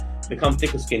become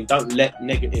thicker skinned. Don't let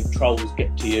negative trolls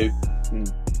get to you.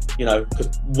 You know,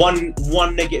 because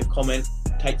one negative comment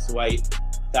takes away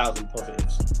 1,000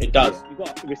 positives. It does. Yeah. You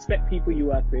got to respect people you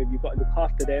work with. You got to look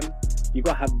after them. You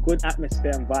got to have good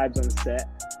atmosphere and vibes on set.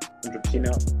 100%. You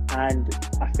know, and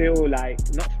I feel like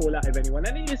not fall out with anyone.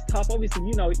 And it is tough. Obviously,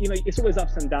 you know, it's always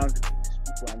ups and downs in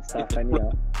industry and stuff. And you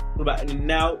know, about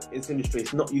now it's industry.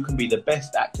 It's not you can be the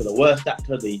best actor, the worst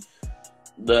actor,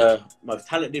 the most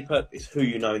talented person. It's who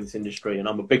you know in this industry, and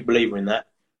I'm a big believer in that.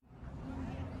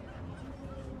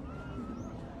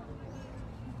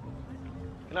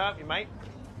 Can I help you, mate?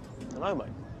 Hello, mate.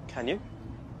 Can you?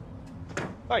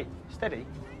 Wait, steady.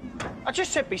 I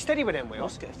just said be steady with them wheels.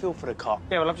 Let's get a feel for the car.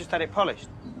 Yeah, well, I've just had it polished.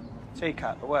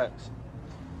 T-cut, it works.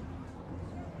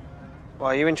 Why,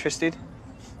 are you interested?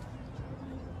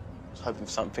 I was hoping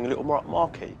for something a little more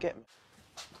upmarket, you get me?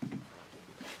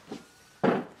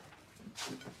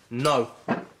 No.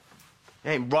 It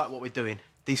ain't right what we're doing.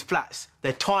 These flats,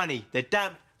 they're tiny, they're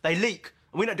damp, they leak,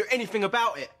 and we don't do anything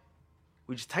about it.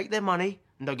 We just take their money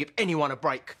and don't give anyone a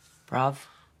break. Bruv,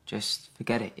 just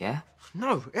forget it, yeah?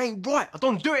 No, it ain't right. I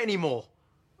don't do it anymore.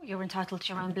 You're entitled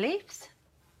to your own beliefs.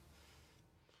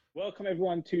 welcome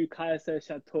everyone to Kaya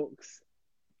Sersha Talks,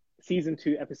 Season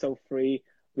 2, Episode 3.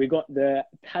 We got the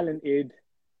talented,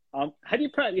 how do you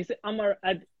pronounce it? Is it Amar,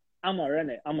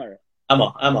 innit? Amar.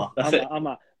 That's it.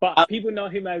 Amar. But people know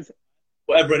him as...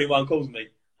 Whatever anyone calls me.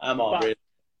 Amar, really.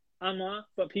 Amar,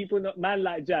 but people know, man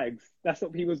like Jags. That's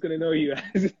what people's going to know you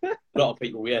as. A lot of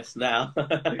people, yes, now.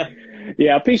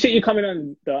 Yeah, I appreciate you coming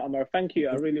on, Amar. Thank you.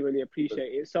 I really, really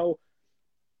appreciate it. So,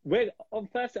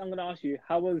 first, I'm going to ask you,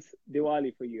 how was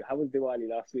Diwali for you? How was Diwali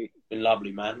last week? Been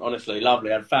lovely, man. Honestly, lovely.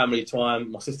 I had family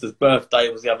time. My sister's birthday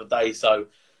was the other day, so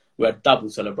we had double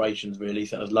celebrations, really,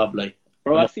 so it was lovely.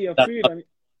 Bro, I see your food on...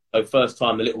 So first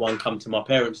time the little one come to my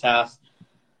parents' house.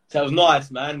 So it was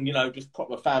nice, man. You know, just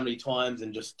proper family times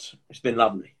and just it's been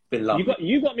lovely. Been lovely.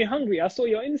 You got me hungry. I saw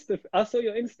your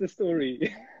Insta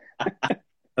story.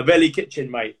 A belly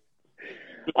kitchen, mate.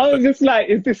 I was just like,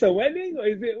 is this a wedding or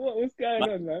is it what's going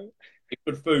on, man? It's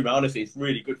good food, man. Honestly, it's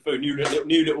really good food. New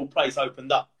little place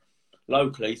opened up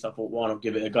locally, so I thought, why not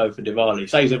give it a go for Diwali?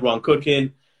 Saves everyone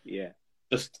cooking. Yeah.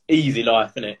 Just easy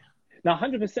life, innit? Now,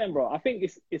 100%, bro. I think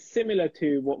it's similar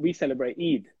to what we celebrate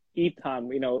Eid. Eid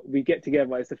time, you know, we get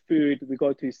together, it's the food, we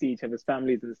go to see each other's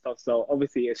families and stuff. So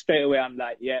obviously, straight away, I'm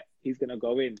like, yeah, he's gonna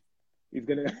go in. He's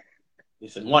gonna.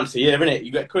 Listen, once a year, innit?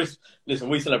 You get Christmas. Listen,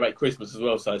 we celebrate Christmas as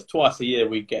well, so it's twice a year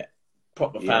we get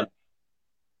proper family.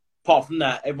 Apart from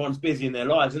that, everyone's busy in their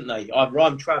lives, isn't they? Either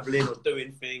I'm travelling or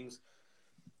doing things,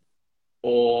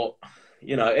 or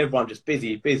you know, everyone just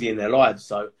busy in their lives.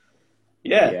 So.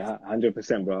 Yeah,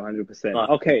 100%, bro, 100%. Right.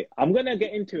 Okay, I'm gonna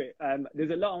get into it. There's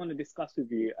a lot I want to discuss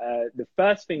with you. The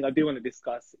first thing I do want to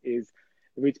discuss is,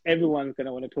 which everyone's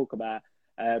gonna want to talk about,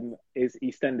 is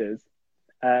EastEnders.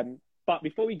 But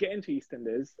before we get into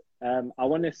EastEnders, I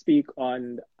want to speak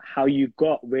on how you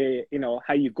got into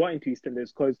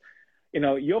EastEnders, because you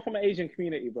know you're from an Asian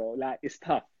community, bro. Like it's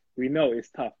tough. We know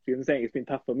it's tough. You know what I'm saying? It's been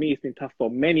tough for me. It's been tough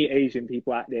for many Asian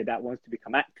people out there that wants to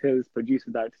become actors,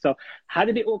 producers, directors. So how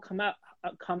did it all come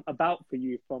about for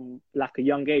you from like a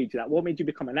young age? Like what made you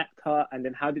become an actor, and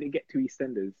then how did it get to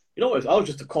EastEnders? You know, I was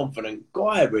just a confident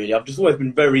guy, really. I've just always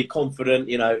been very confident,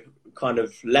 you know, kind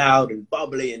of loud and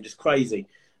bubbly and just crazy.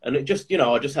 And it just, you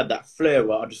know, I just had that flair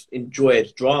where I just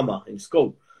enjoyed drama in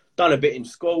school. Done a bit in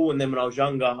school, and then when I was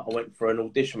younger, I went for an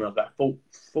audition when I was about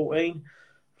 14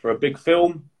 for a big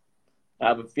film.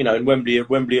 You know, in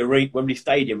Wembley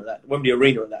Stadium Wembley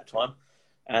Arena at that time,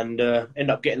 and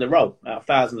end up getting the role out of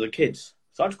thousands of kids.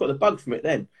 So I just got the bug from it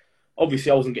then.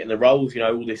 Obviously, I wasn't getting the roles. You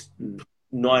know, all this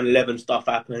 9/11 stuff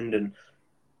happened, and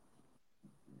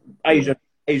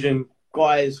Asian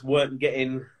guys weren't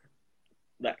getting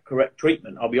that correct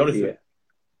treatment. I'll be honest with you.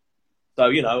 So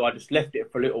you know, I just left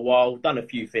it for a little while, done a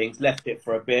few things, left it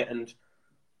for a bit, and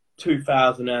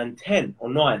 2010 or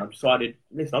 9, I decided,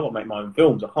 listen, I've got to make my own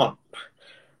films. I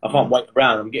can't wait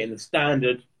around. I'm getting the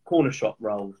standard corner shop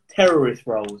roles, terrorist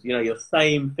roles, you know, your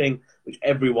same thing, which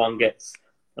everyone gets.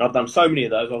 And I've done so many of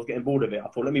those, I was getting bored of it. I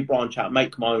thought, let me branch out,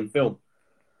 make my own film.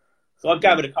 So I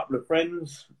gathered a couple of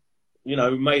friends, you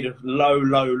know, made a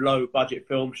low budget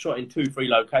film, shot in 2-3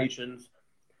 locations,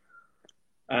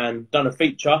 and done a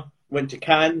feature, went to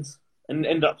Cannes, and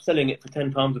ended up selling it for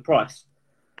 10 times the price.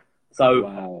 So,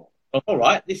 wow. All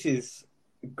right, this is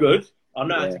good. I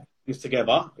know how to put this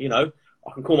together. You know,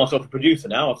 I can call myself a producer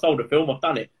now. I've sold a film. I've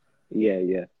done it.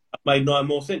 Yeah. I've made 9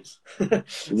 more since.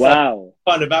 Wow. So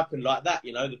kind of happened like that.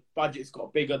 You know, the budget's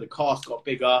got bigger, the cast got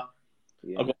bigger.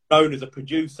 Yeah. I got known as a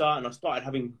producer, and I started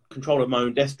having control of my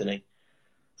own destiny.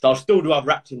 So I still do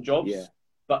other acting jobs, Yeah.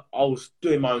 but I was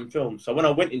doing my own films. So when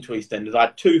I went into EastEnders, I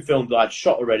had 2 films that I'd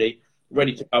shot already,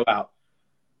 ready to go out.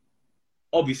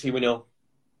 Obviously, when you're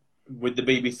with the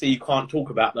BBC, you can't talk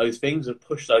about those things and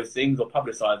push those things or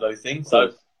publicise those things.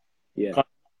 So yeah,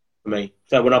 for me,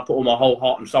 so when I put all my whole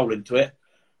heart and soul into it,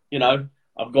 you know,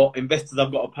 I've got investors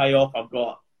I've got to pay off. I've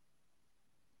got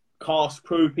cast,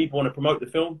 crew, people want to promote the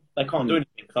film. They can't do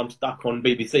anything because I'm stuck on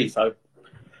BBC. So,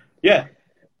 yeah,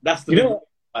 that's the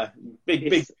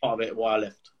big part of it why I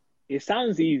left. It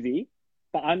sounds easy,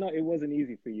 but I know it wasn't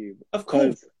easy for you. Of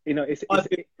course, you know, I've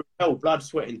been through hell, blood,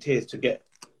 sweat, and tears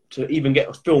to even get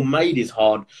a film made is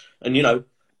hard, and you know.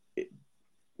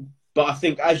 But I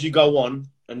think as you go on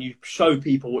and you show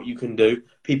people what you can do,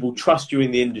 people trust you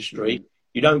in the industry.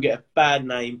 You don't get a bad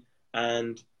name,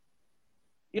 and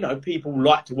you know, people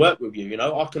like to work with you. You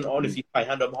know, I can honestly say,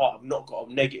 hand on heart, I've not got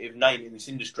a negative name in this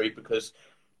industry because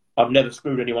I've never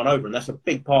screwed anyone over, and that's a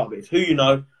big part of it. It's who you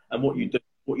know and what you do.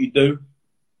 What you do,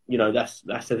 you know, that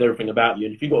says everything about you.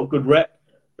 And if you've got a good rep,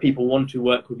 people want to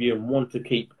work with you and want to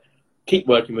keep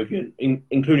working with you,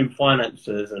 including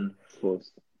financiers and of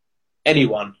course,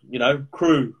 anyone. You know,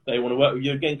 crew, they want to work with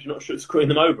you again. You're not screwing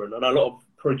them over, and I know a lot of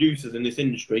producers in this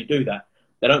industry do that.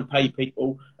 They don't pay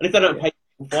people, and if they don't pay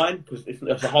people, fine, because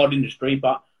it's a hard industry.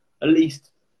 But at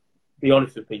least be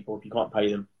honest with people if you can't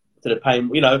pay them. Instead of paying,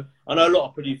 you know, I know a lot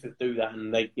of producers do that,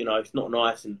 and they, you know, it's not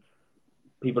nice, and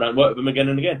people don't work with them again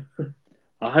and again.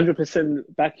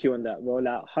 100% back you on that, bro.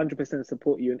 Like 100%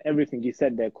 support you in everything you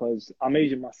said there, because I'm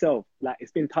Asian myself. Like,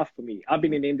 it's been tough for me. I've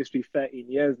been in the industry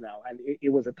 13 years now, and it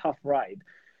was a tough ride.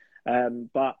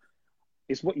 But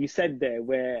it's what you said there,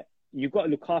 where you've got to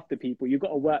look after people. You've got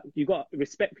to work. You've got to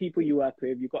respect people you work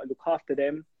with. You've got to look after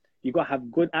them. You've got to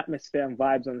have good atmosphere and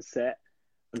vibes on set.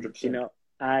 100%. You know,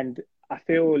 and I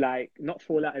feel like not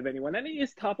fall out of anyone. And it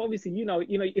is tough. Obviously, you know,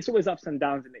 it's always ups and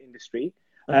downs in the industry.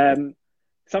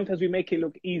 Sometimes we make it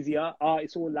look easier.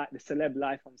 It's all like the celeb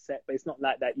life on set, but it's not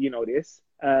like that. You know this.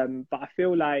 But I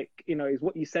feel like, you know, it's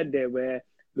what you said there, where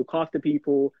look after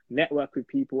people, network with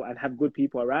people, and have good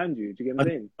people around you. Do you get what I'm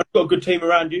saying? I've got a good team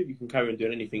around you. You can carry on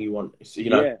doing anything you want. It's, you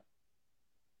know,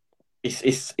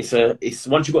 it's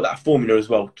once you've got that formula as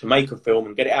well to make a film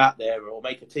and get it out there, or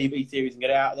make a TV series and get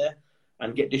it out there,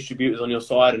 and get distributors on your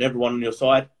side and everyone on your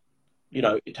side. You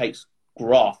know, it takes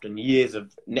graft and years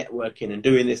of networking and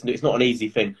doing this. And it's not an easy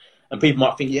thing. And people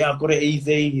might think, yeah, I've got it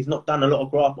easy. He's not done a lot of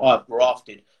graft. I've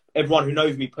grafted. Everyone who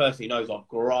knows me personally knows I've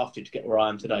grafted to get where I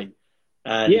am today.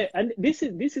 And yeah, and this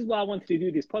is why I wanted to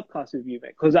do this podcast with you,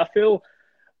 mate, because I feel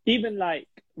even like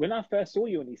when I first saw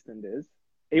you on EastEnders,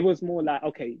 it was more like,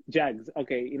 okay, Jags,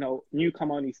 okay, you know,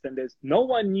 newcomer on EastEnders. No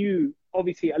one knew,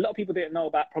 obviously, a lot of people didn't know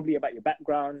probably about your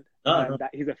background,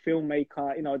 that he's a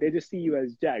filmmaker. You know, they just see you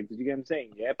as Jags. Do you get what I'm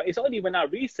saying? Yeah, but it's only when I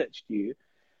researched you,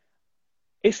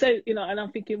 it says, you know, and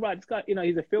I'm thinking, right, this guy, you know,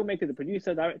 he's a filmmaker, the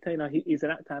producer, director, you know, he's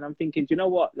an actor, and I'm thinking, do you know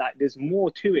what? Like, there's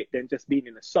more to it than just being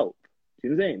in a soap. Do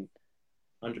you know what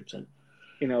I'm saying? 100%.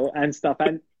 You know, and stuff.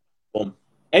 And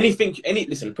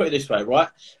listen, put it this way, right?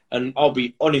 And I'll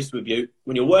be honest with you.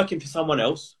 When you're working for someone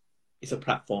else, it's a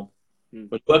platform. When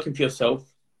you're working for yourself,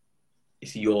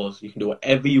 it's yours. You can do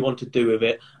whatever you want to do with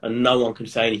it, and no one can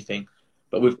say anything.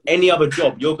 But with any other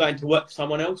job, you're going to work for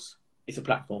someone else, it's a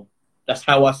platform. That's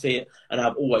how I see it, and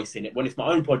I've always seen it. When it's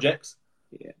my own projects,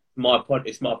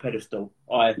 it's my pedestal.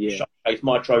 I showcase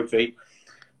my trophy,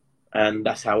 and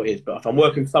that's how it is. But if I'm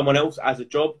working for someone else as a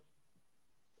job,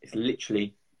 it's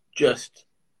literally just...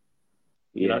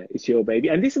 You know? It's your baby.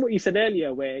 And this is what you said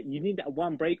earlier, where you need that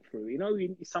one breakthrough. You know,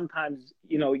 sometimes,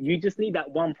 you know, you just need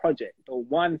that one project or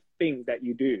one thing that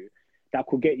you do that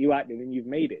could get you out there and you've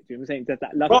made it. Do you know what I'm saying? Just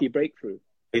that lucky breakthrough.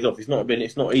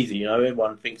 It's not easy, you know.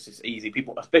 Everyone thinks it's easy.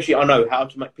 People, especially, I know how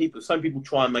to make people. Some people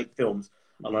try and make films,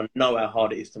 and I know how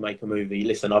hard it is to make a movie.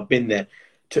 Listen, I've been there. It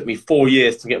took me 4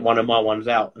 years to get one of my ones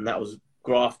out, and that was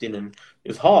grafting, and it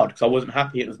was hard because I wasn't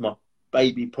happy. It was my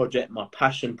baby project, my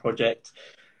passion project.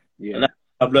 Yeah. And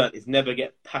I've learned is never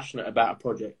get passionate about a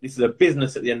project. This is a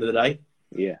business at the end of the day.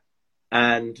 Yeah.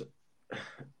 And,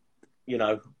 you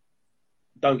know,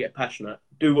 don't get passionate.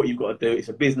 Do what you've got to do. It's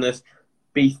a business.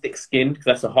 Be thick-skinned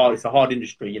because it's a hard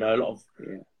industry. You know,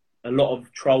 a lot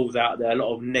of trolls out there, a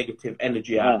lot of negative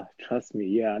energy out there. Trust me.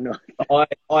 Yeah, I know.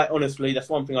 I honestly, that's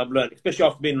one thing I've learned, especially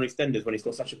after being on EastEnders when it's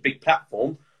got such a big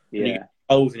platform. Yeah. And you get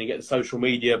trolls and you get the social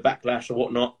media backlash or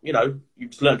whatnot. You know, you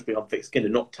just learn to be on thick-skinned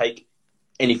and not take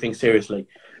anything seriously.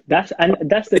 That's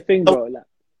the thing, bro. Like,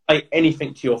 say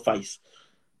anything to your face,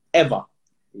 ever.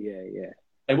 Yeah.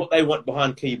 And what they want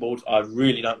behind keyboards, I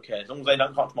really don't care. As long as they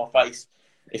don't come to my face,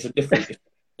 it's a different.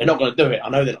 They're not going to do it. I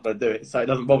know they're not going to do it, so it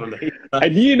doesn't bother me.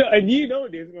 And you know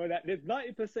this, bro, that there's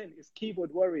 90% is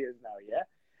keyboard warriors now, yeah?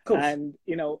 Of course. And,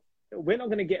 you know, we're not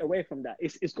going to get away from that.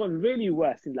 It's gone really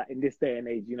worse in this day and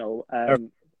age, you know.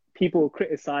 People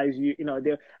criticize you, you know.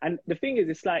 And the thing is,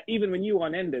 it's like, even when you were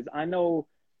on Enders, I know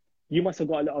you must have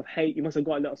got a lot of hate. You must have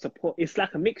got a lot of support. It's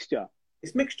like a mixture.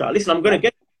 It's mixture. Listen, I'm going to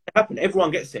get it to happen. Everyone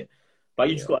gets it. But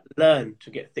you just got to learn to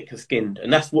get thicker skinned.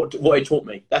 And that's what it taught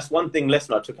me. That's one thing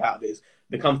lesson I took out of it is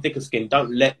become thicker skinned.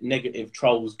 Don't let negative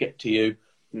trolls get to you.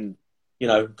 You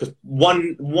know, because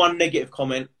one negative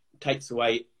comment takes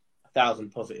away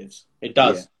 1,000 positives. It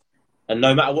does. Yeah. And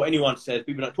no matter what anyone says,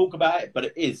 people don't talk about it, but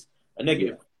it is a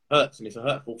negative. It hurts, and it's a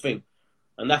hurtful thing.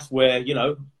 And that's where, you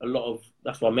know,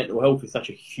 that's why mental health is such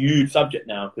a huge subject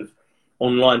now, because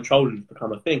online trolling has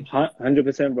become a thing.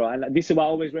 100%, bro. And this is why I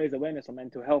always raise awareness on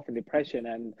mental health and depression.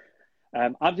 And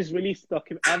I've just released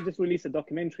a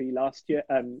documentary last year,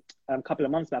 a couple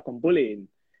of months back, on bullying.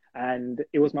 And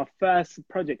it was my first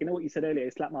project. You know what you said earlier?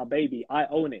 It's like my baby. I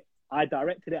own it. I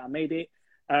directed it. I made it.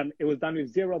 It was done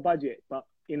with zero budget. But,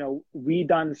 you know, we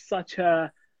done such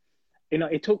a... You know,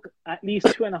 it took at least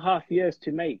 2.5 years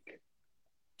to make.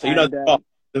 So, you know,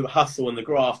 the hustle and the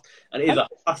graft, and it is a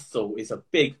hustle. It's a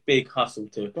big, big hustle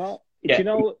to get, you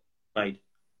know, made.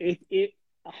 It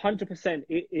 100%.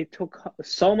 It took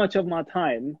so much of my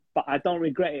time, but I don't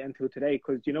regret it until today,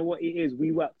 because you know what it is?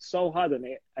 We worked so hard on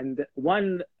it, and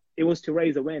one, it was to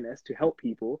raise awareness, to help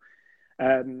people.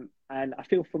 And I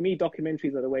feel for me,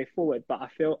 documentaries are the way forward, but I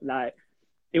feel like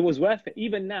it was worth it.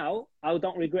 Even now, I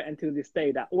don't regret until this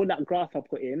day that all that graft I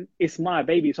put in, it's my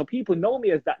baby. So people know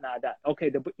me as that now, that,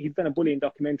 okay, he's done a bullying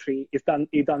documentary. He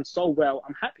done so well.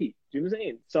 I'm happy. Do you know what I'm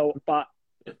saying? So, but,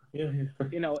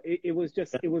 you know, it was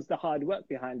the hard work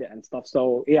behind it and stuff.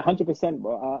 So, yeah, 100%,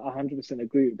 bro. I 100%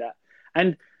 agree with that.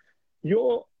 And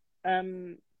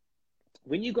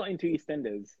when you got into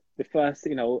EastEnders, the first,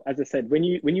 you know, as I said, when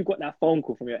you got that phone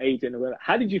call from your agent,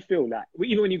 how did you feel? Like,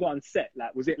 even when you got on set,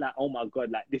 like, was it like, oh my God,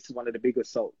 like, this is one of the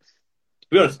biggest soaps? To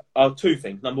be honest, two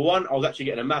things. Number one, I was actually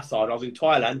getting a massage. I was in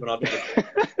Thailand when I got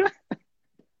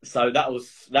so that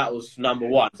was number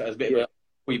one. So it was a bit of a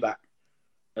way back.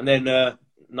 And then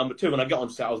number two, when I got on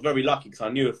set, I was very lucky because I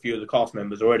knew a few of the cast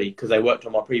members already because they worked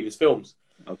on my previous films.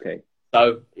 Okay.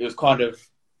 So it was kind of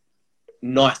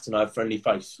nice to know a friendly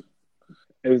face.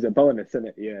 It was a bonus, isn't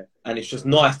it? Yeah. And it's just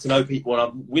nice to know people.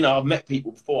 And I've met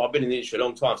people before. I've been in the industry a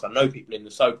long time, so I know people in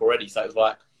the soap already. So it was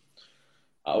like,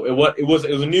 it was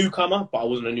a newcomer, but I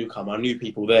wasn't a newcomer. I knew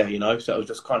people there, you know. So it was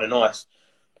just kind of nice.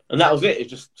 And that was it.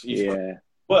 It's just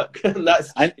work.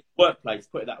 That's workplace.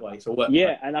 Put it that way. So work.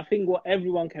 Yeah, and I think what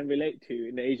everyone can relate to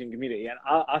in the Asian community, and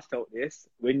I felt this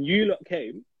when you lot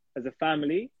came as a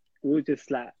family, we were just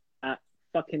like, at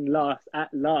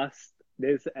last.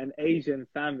 There's an Asian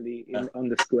family on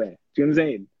the square. Do you know what I'm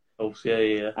saying? Oh,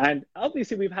 yeah. And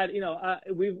obviously we've had, you know,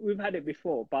 we've had it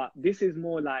before, but this is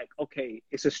more like, okay,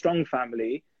 it's a strong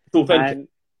family. It's authentic.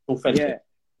 Authentic.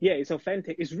 Yeah, it's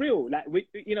authentic. It's real. Like,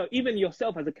 you know, even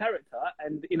yourself as a character,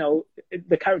 and you know,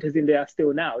 the characters in there are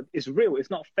still now. It's real.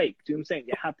 It's not fake. Do you know what I'm saying?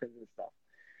 It happens and stuff.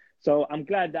 So I'm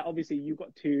glad that obviously you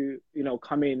got to, you know,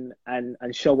 come in and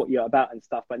show what you're about and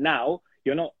stuff. But now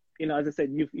you're not, you know, as I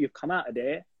said, you've come out of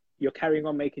there. You're carrying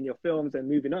on making your films and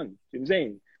moving on. Do you know what I'm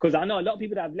saying? Because I know a lot of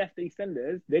people that have left the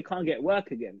EastEnders, they can't get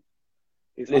work again.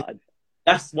 It's hard.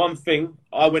 That's one thing.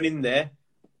 I went in there,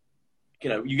 you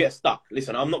know, you get stuck.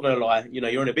 Listen, I'm not going to lie. You know,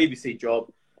 you're in a BBC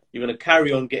job. You're going to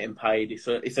carry on getting paid. It's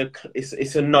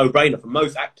a no-brainer for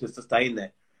most actors to stay in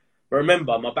there. But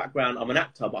remember, my background, I'm an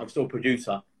actor, but I'm still a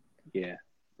producer. Yeah.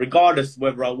 Regardless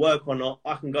whether I work or not,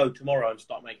 I can go tomorrow and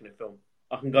start making a film.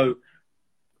 I can go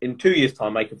in 2 years'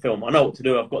 time, make a film. I know what to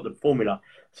do. I've got the formula.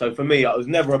 So for me, it was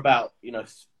never about, you know,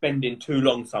 spending too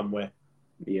long somewhere.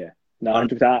 Yeah. No,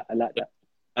 100%. I like that.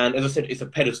 And as I said, it's a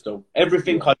pedestal.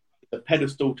 Everything I do is a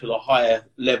pedestal to the higher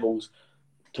levels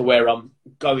to where I'm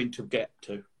going to get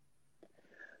to.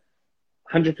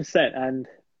 100%. And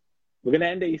we're going to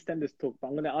end the EastEnders talk, but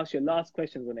I'm going to ask you last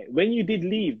questions on it. When you did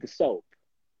leave the soap,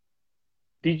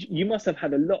 you must have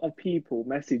had a lot of people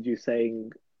message you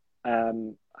saying,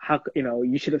 how, you know,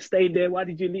 you should have stayed there. Why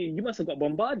did you leave? You must have got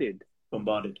bombarded.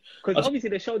 Because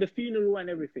obviously they showed the funeral and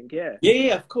everything. Yeah.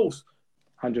 Yeah, of course.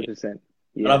 100%.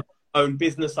 Yeah. And I've owned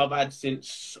business I've had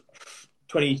since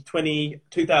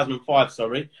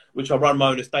 2005, which I run my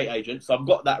own estate agent. So I've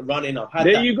got that running. I've had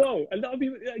there you go. A lot of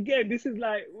people, again, this is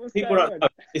like, what's people don't know.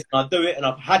 Listen, I do it and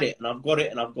I've had it and I've got it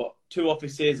and I've got 2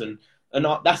 offices and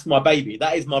that's my baby.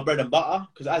 That is my bread and butter.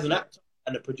 Because as an actor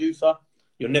and a producer,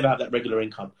 you'll never have that regular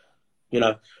income. You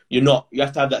know, you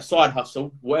have to have that side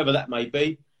hustle, whatever that may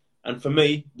be. And for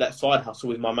me, that side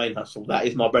hustle is my main hustle. That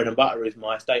is my bread and butter, is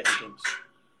my estate agents.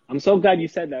 I'm so glad you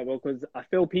said that, because I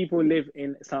feel people live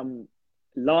in some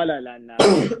la la land now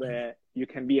where you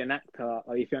can be an actor,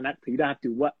 or if you're an actor, you don't have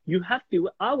to work. You have to.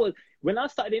 When I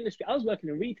started the industry, I was working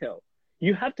in retail.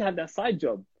 You have to have that side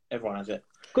job. Everyone has it.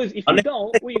 Because if you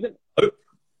don't, what are you going?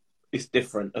 It's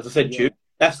different. As I said to you,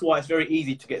 that's why it's very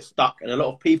easy to get stuck. And a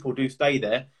lot of people do stay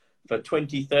there for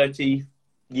 20, 30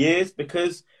 years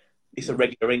because it's a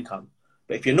regular income.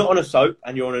 But if you're not on a soap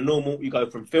and you're on a normal, you go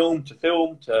from film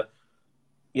to,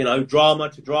 you know, drama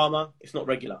to drama, it's not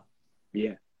regular.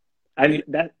 Yeah. And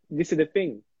this is the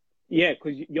thing. Yeah,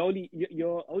 because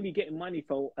you're only getting money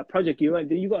for a project you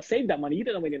got to save that money. You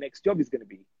don't know when your next job is going to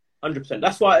be. 100%.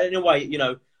 That's why, in a way, you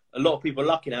know, a lot of people are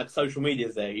lucky now. Social media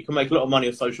is there. You can make a lot of money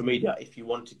on social media if you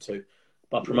wanted to,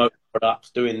 by promoting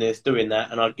products, doing this, doing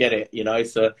that. And I get it. You know,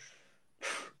 so,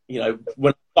 you know,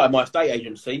 when I started my estate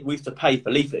agency, we used to pay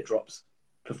for leaflet drops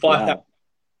for 5,000,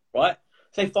 right?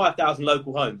 Say 5,000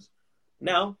 local homes.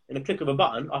 Now, in a click of a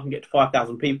button, I can get to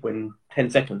 5,000 people in 10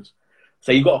 seconds.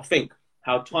 So you've got to think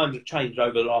how times have changed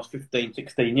over the last 15,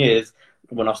 16 years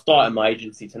from when I started my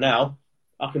agency to now.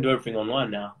 I can do everything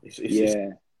online now. It's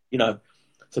you know,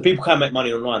 so people can make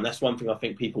money online. That's one thing I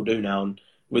think people do now. And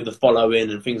with the following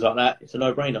and things like that, it's a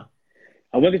no-brainer.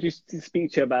 I wanted to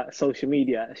speak to you about social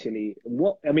media, actually.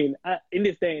 In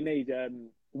this day and age,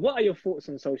 what are your thoughts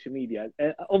on social media?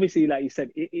 Obviously, like you said,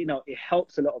 it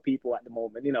helps a lot of people at the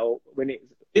moment. You know, when it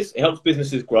helps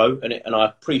businesses grow, and I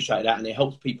appreciate that, and it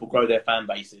helps people grow their fan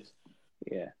bases.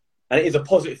 Yeah, and it is a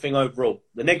positive thing overall.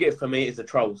 The negative for me is the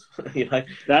trolls. You know,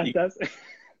 that's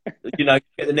you know, you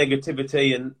get the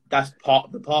negativity, and that's part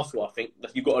of the parcel. I think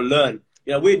that you've got to learn.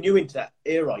 You know, we're new into that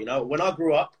era. You know, when I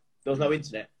grew up, there was no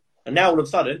internet. And now all of a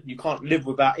sudden, you can't live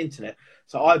without internet.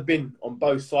 So I've been on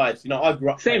both sides. You know, I grew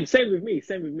up... Same with me.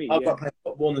 I grew up playing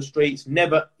football on the streets.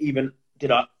 Never even did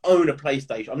I own a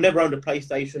PlayStation. I've never owned a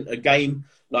PlayStation, a game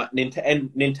like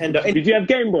Nintendo. Did you have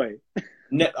Game Boy?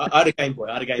 I had a Game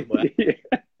Boy. Yeah.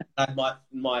 I had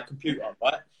my computer,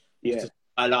 right? Yeah. To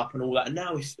dial up and all that. And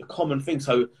now it's a common thing.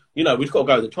 So, you know, we've got to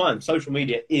go with the time. Social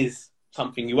media is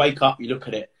something. You wake up, you look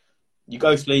at it. You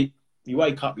go sleep, you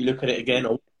wake up, you look at it again.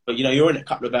 But, you know, you're in a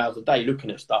couple of hours a day looking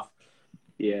at stuff.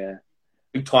 Yeah.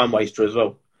 Big time waster as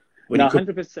well.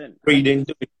 100%. Reading,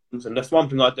 doing things, and that's one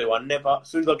thing I do. As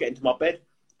soon as I get into my bed,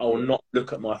 I will not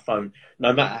look at my phone.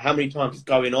 No matter how many times it's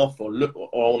going off or I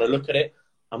want to look at it,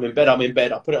 I'm in bed.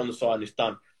 I put it on the side and it's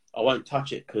done. I won't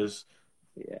touch it because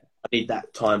I need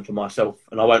that time for myself,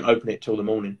 and I won't open it till the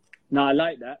morning. No, I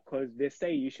like that, because they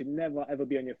say you should never, ever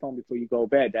be on your phone before you go to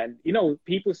bed. And, you know,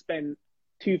 people spend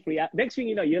 2-3 hours. Next thing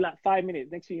you know, you're like 5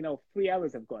 minutes. Next thing you know, 3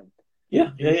 hours have gone.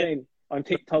 Yeah. On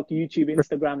TikTok, YouTube,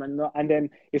 Instagram, and then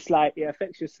it's like it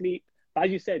affects your sleep. But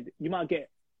as you said, you might get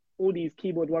all these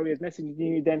keyboard warriors messaging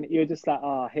you. Then you're just like,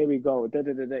 here we go.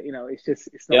 You know,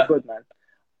 it's not good, man.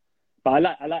 But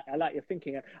I like your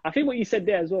thinking. I think what you said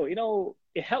there as well. You know,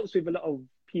 it helps with a lot of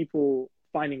people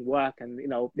finding work, and you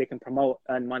know they can promote,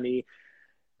 earn money.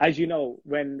 As you know,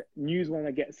 when news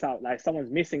gets out, like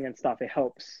someone's missing and stuff, it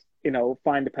helps. You know,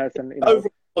 find the person. You know,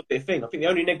 overall positive thing. I think the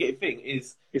only negative thing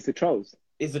is the trolls.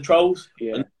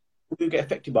 Yeah. And people do get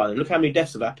affected by them. Look how many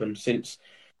deaths have happened since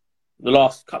the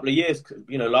last couple of years.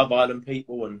 You know, Love Island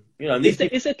people, and you know, is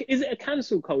it a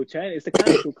cancel culture? It's a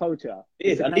cancel culture.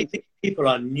 It is. And these people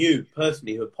I knew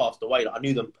personally who have passed away. Like, I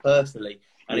knew them personally,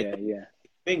 and it's a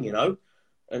thing, you know,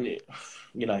 and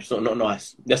you know, it's not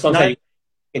nice. That's what I'm saying.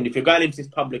 And if you're going into this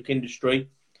public industry,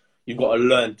 you've got to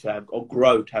learn to have, or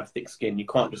grow to have thick skin. You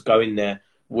can't just go in there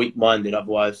weak-minded,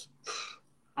 otherwise.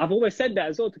 I've always said that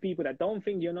as well to people that don't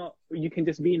think you can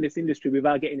just be in this industry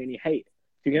without getting any hate.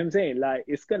 Do you get what I'm saying? Like,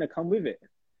 it's going to come with it.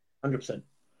 100%.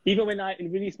 Even when I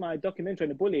released my documentary on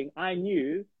the bullying, I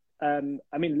knew,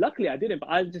 luckily I didn't, but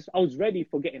I was ready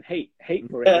for getting hate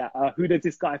for it. Like, who does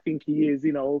this guy think he is,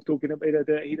 you know, talking about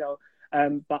it, you know.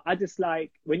 But I just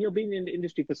like, when you're being in the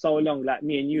industry for so long, like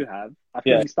me and you have, I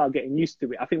think you start getting used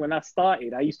to it. I think when I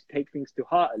started, I used to take things to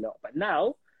heart a lot. But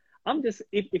now, I'm just,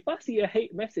 if I see a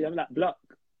hate message, I'm like, block.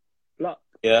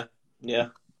 Yeah. You know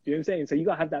what I'm saying? So you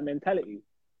got to have that mentality.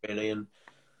 Really, and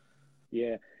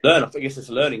learn. I guess it's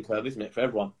a learning curve, isn't it, for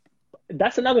everyone?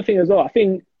 That's another thing as well. I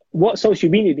think what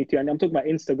social media did to, and I'm talking about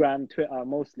Instagram, Twitter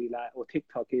mostly, like, or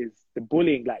TikTok, is the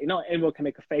bullying. Like, you know, everyone can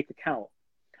make a fake account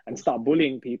and start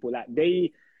bullying people. Like,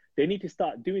 they need to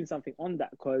start doing something on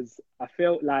that, because I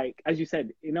feel like, as you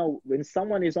said, you know, when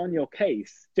someone is on your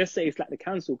case, just say it's like the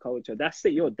cancel culture, that's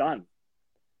it, you're done.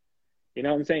 You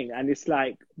know what I'm saying? And it's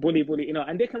like bully, you know,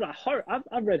 and they can write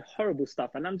I've read horrible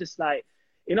stuff, and I'm just like,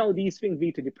 you know, these things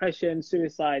lead to depression,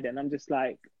 suicide, and I'm just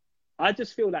like, I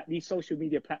just feel like these social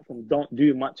media platforms don't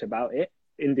do much about it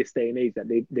in this day and age that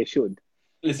they should.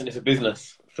 Listen, it's a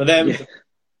business for them, Yeah.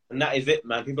 and that is it,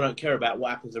 man. People don't care about what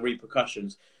happens, the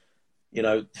repercussions. You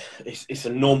know, it's a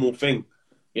normal thing.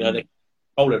 You know, they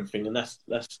control everything, and that's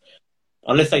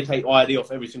unless they take ID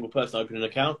off every single person opening an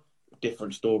account,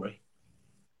 different story.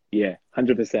 Yeah,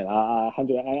 100%.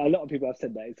 A lot of people have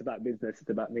said that it's about business, it's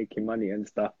about making money and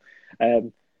stuff.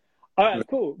 All right,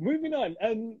 cool. Moving on.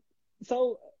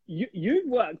 So you've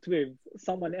worked with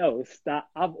someone else that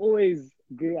I've always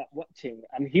grew up watching,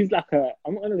 and he's like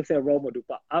I'm not going to say a role model,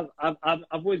 but I've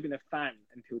always been a fan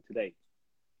until today.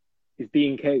 Is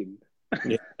Dean Cain.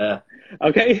 Yeah.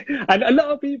 Okay, and a lot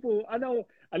of people, I know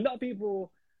a lot of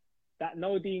people that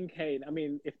know Dean Cain. I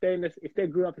mean, if they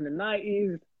grew up in the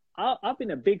 90s, I've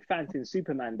been a big fan since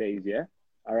Superman days. Yeah,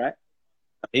 all right.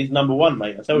 He's number one,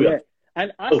 mate. I tell you.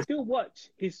 And I still watch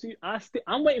his.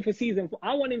 I'm waiting for season.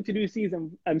 I want him to do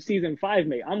season 5,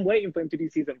 mate. I'm waiting for him to do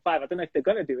season 5. I don't know if they're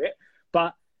gonna do it,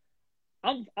 but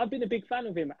I've been a big fan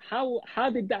of him. How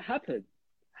did that happen?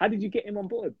 How did you get him on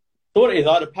board? So what it is,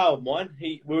 I had a pal of mine.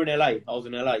 We were in LA. I was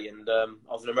in LA, and I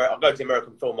was in America. I go to the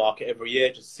American film market every year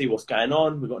just to see what's going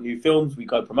on. We've got new films. We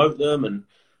go promote them, and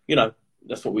you know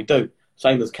that's what we do.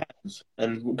 Same as Cannes,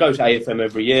 and we go to AFM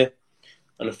every year.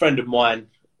 And a friend of mine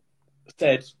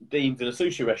said Dean's in a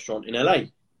sushi restaurant in LA.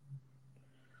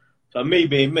 So me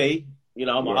being me, you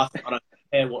know, I'm a hustler. I don't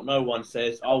care what no one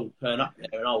says. I'll turn up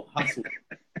there and I'll hustle.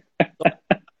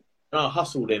 And I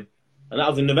hustled him. And that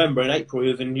was in November. In April, he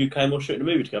was in the UK and we're shooting a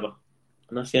movie together.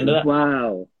 And that's the end of that.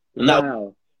 Wow. And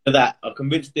that I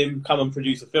convinced him, come and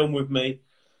produce a film with me.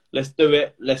 Let's do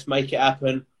it. Let's make it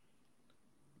happen.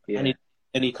 Yeah.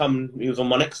 And he was on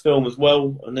my next film as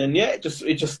well. And then, yeah, it just,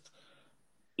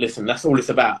 listen, that's all it's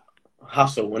about.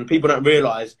 Hustle. And people don't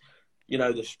realise, you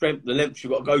know, the strength, the lengths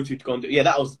you've got to go and do. Yeah,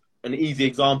 that was an easy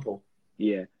example.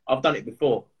 Yeah. I've done it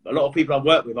before. A lot of people I've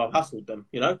worked with, I've hustled them,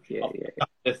 you know? I've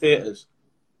their theatres.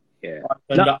 Yeah.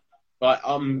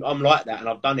 I'm like that, and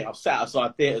I've done it. I've sat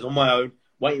outside theatres on my own,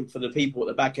 waiting for the people at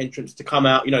the back entrance to come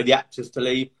out, you know, the actors to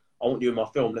leave. I want you in my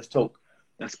film. Let's talk.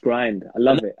 That's grind. I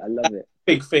love it.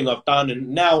 Big thing I've done, and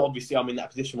now obviously I'm in that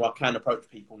position where I can approach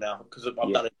people now because I've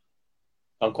done it.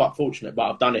 I'm quite fortunate, but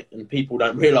I've done it, and people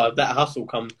don't realise that hustle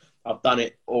comes. I've done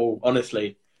it all.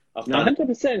 Honestly, I've done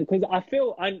 100%. Because I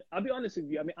feel, I'll be honest with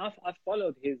you. I mean, I've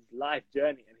followed his life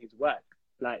journey and his work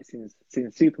like since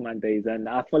Superman days, and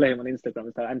I follow him on Instagram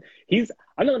and stuff. And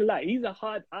I'm not gonna lie, he's a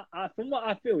hard. From what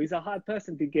I feel, he's a hard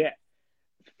person to get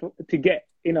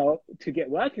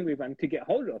working with and to get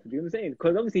hold of. Do you know what I'm saying?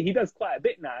 Because obviously he does quite a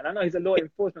bit now, and I know he's a law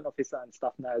enforcement officer and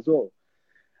stuff now as well.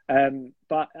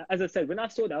 But as I said, when I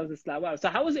saw that, I was just like, wow. So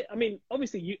how was it? I mean,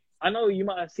 obviously, I know you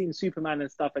might have seen Superman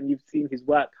and stuff, and you've seen his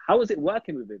work. How was it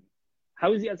working with him?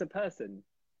 How is he as a person?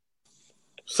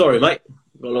 Sorry, mate,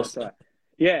 got lost. Right.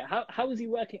 Yeah, how is he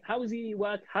working? How is he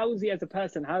as a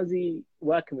person? How is he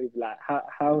working with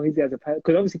how is he as a person?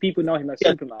 Because obviously people know him as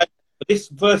Superman. This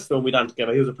first film we done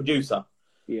together, he was a producer.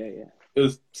 Yeah. It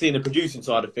was seeing the producing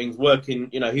side of things, working.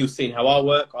 You know, he was seeing how I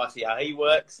work, I see how he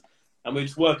works. And we were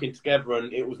just working together,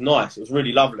 and it was nice. It was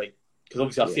really lovely because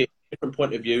obviously I see it from a different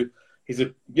point of view. He's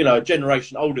a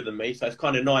generation older than me, so it's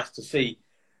kind of nice to see,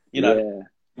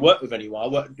 work with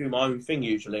anyone. I do my own thing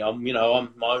usually. I'm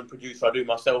my own producer. I do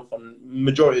myself, and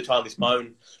majority of the time it's my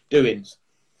own doings.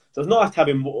 So it's nice to have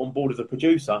him on board as a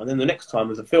producer, and then the next time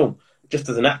as a film, just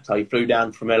as an actor. He flew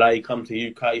down from LA, come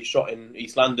to UK, shot in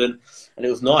East London, and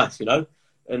it was nice, you know.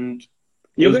 And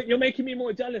you're making me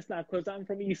more jealous now because I'm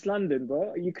from East London,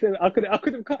 bro. I could have.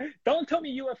 Don't tell me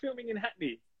you were filming in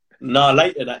Hackney. No,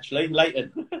 Leighton actually.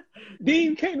 Leighton.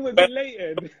 Dean Cain was in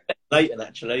Leighton. Leighton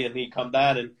actually, and he come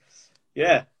down and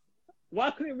yeah.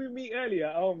 Why couldn't we meet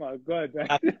earlier? Oh my god.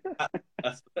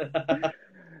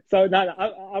 So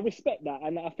I respect that,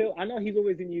 and I know he's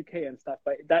always in UK and stuff,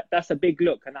 but that's a big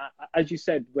look. And as you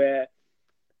said, where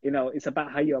it's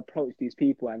about how you approach these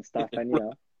people and stuff, and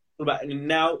But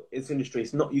now it's industry.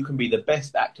 It's not you can be the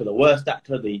best actor, the worst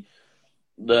actor, the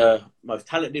most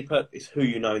talented person. It's who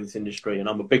you know in this industry, and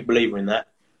I'm a big believer in that.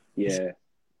 Yeah,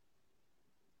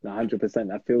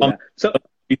 100%. I feel that. So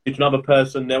it's another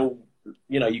person. They'll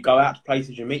you go out to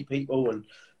places, you meet people, and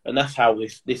that's how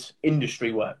this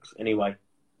industry works. Anyway.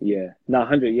 Yeah,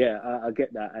 100. Yeah, I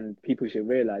get that, and people should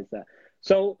realize that.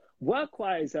 So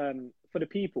work-wise, for the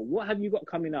people, what have you got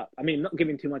coming up? I mean, not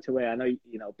giving too much away, I know,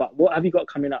 but what have you got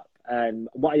coming up? And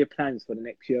what are your plans for the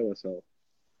next year or so?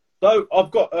 So I've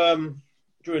got,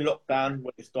 during lockdown,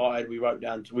 when it started,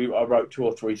 I wrote 2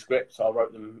 or 3 scripts. I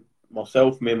wrote them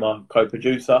myself, me and my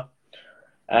co-producer.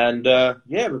 And,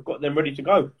 we've got them ready to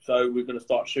go. So we're going to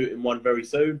start shooting one very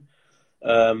soon.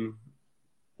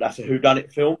 that's a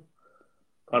whodunit film,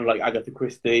 kind of like Agatha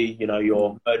Christie, you know,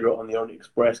 your Murder on the Orient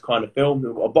Express kind of film.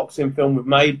 We've got a boxing film we've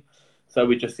made, so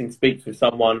we just in speaks with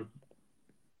someone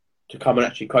to come and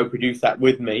actually co-produce that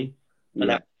with me, and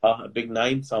that's a big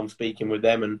name. So I'm speaking with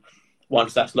them, and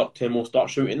once that's locked in, we'll start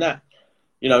shooting that.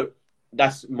 You know,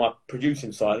 that's my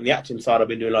producing side. And the acting side, I've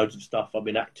been doing loads of stuff. I've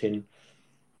been acting,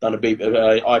 done a big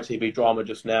ITV drama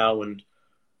just now, and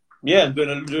yeah, I'm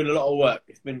doing a lot of work.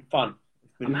 It's been fun.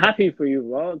 I'm happy for you,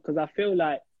 bro, because I feel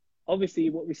like, obviously,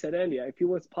 what we said earlier, if you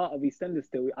was part of EastEnders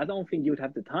still, I don't think you would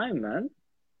have the time, man.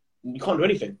 You can't do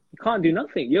anything. You can't do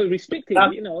nothing. You're restricted,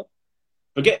 you know.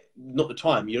 Forget not the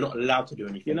time. You're not allowed to do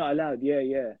anything. You're not allowed.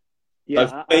 Yeah.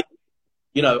 So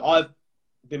you know, I've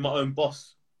been my own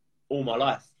boss all my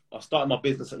life. I started my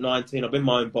business at 19. I've been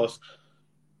my own boss.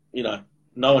 You know,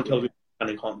 no one tells me what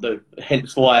I can't do.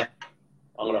 Hence why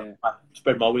I'm going to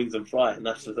spread my wings and fly. And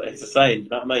it's a saying, you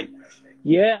know what I mean?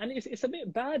 Yeah, and it's a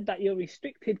bit bad that you're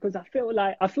restricted, because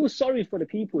I feel sorry for the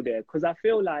people there, because I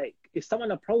feel like if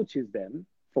someone approaches them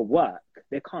for work,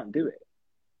 they can't do it.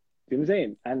 You know what I'm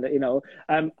saying? And, you know,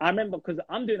 I remember, because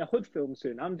I'm doing a hood film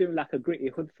soon. I'm doing like a gritty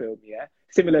hood film, yeah,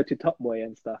 similar to Top Boy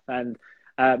and stuff. And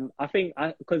I think,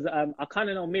 because I kind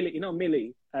of know Millie, you know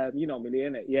Millie,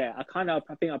 innit? Yeah, I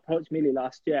think I approached Millie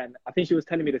last year, and I think she was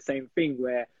telling me the same thing,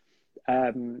 where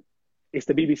it's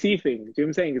the BBC thing. Do you know what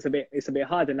I'm saying? It's a bit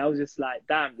hard. And I was just like,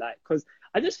 damn, like, because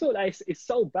I just feel like it's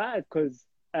so bad, because,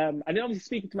 and then obviously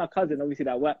speaking to my cousin, obviously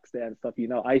that works there and stuff, you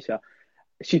know, Aisha,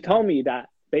 she told me that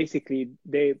basically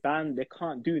they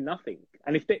can't do nothing.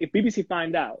 And if BBC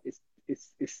find out, it's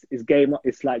game,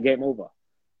 it's like game over.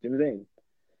 Do you know what I'm saying?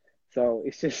 So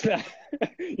it's just like,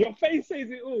 your face says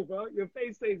it all, bro. Your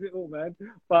face says it all, man.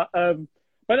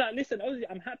 But listen, obviously,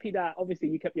 I'm happy that obviously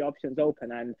you kept your options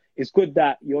open, and it's good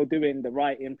that you're doing the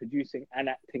writing, producing, and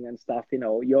acting and stuff. You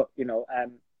know,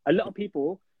 a lot of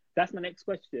people. That's my next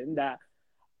question. That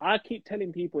I keep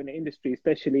telling people in the industry,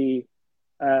 especially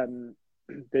the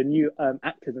new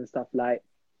actors and stuff. Like,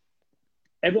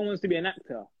 everyone wants to be an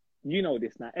actor. You know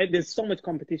this now. There's so much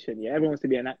competition. Yeah, everyone wants to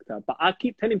be an actor. But I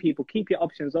keep telling people, keep your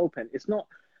options open. It's not,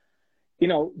 you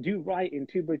know, do writing,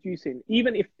 do producing.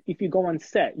 Even if you go on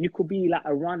set, you could be like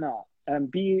a runner,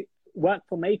 work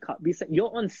for makeup.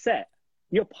 You're on set.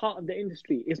 You're part of the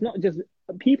industry. It's not just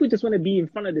people just want to be in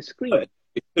front of the screen.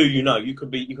 It's who you know. You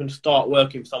can start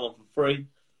working for someone for free.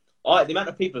 The amount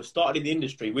of people have started in the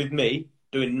industry with me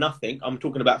doing nothing. I'm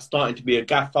talking about starting to be a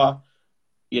gaffer,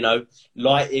 you know,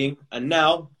 lighting, and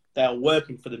now they are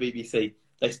working for the BBC.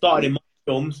 They started in my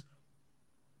films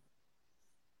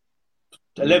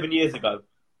 11 years ago,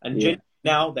 and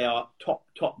now they are top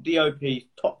DOPs,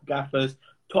 top gaffers,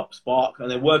 top spark,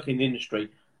 and they're working in the industry.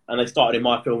 And they started in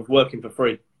my films working for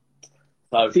free.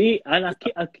 So see, and I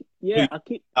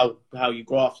keep how you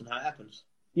graft and how it happens.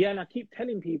 Yeah, and I keep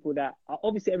telling people that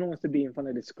obviously everyone wants to be in front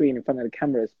of the screen, in front of the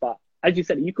cameras, but as you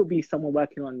said, you could be someone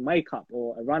working on makeup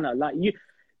or a runner. Like you,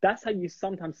 that's how you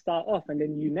sometimes start off, and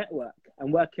then you network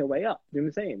and work your way up. You know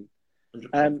what I'm saying?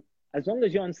 100%. As long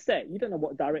as you're on set, you don't know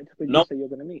what director, producer you're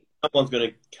going to meet. No one's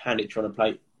going to hand it to you on a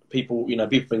plate. People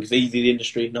think it's easy, the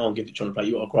industry. No one gives it to you on a plate.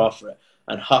 You've got to graft for it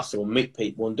and hustle and meet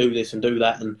people and do this and do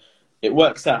that. And it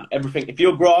works out. Everything. If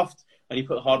you're graft and you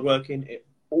put hard work in, it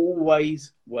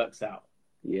always works out.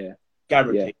 Yeah.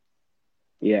 Guaranteed.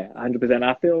 Yeah,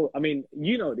 100%. I mean,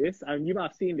 you know this, and you might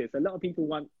have seen this. A lot of people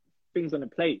want things on a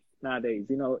plate nowadays.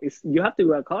 You know, you have to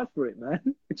work hard for it, man.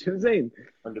 You know what I'm saying?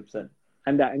 100%.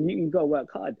 And you got to work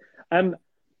hard.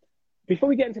 Before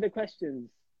we get into the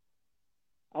questions,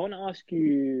 I want to ask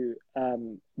you,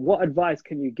 what advice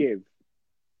can you give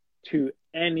to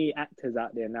any actors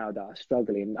out there now that are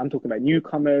struggling? I'm talking about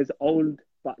newcomers, old,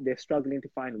 but they're struggling to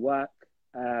find work.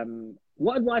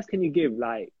 What advice can you give?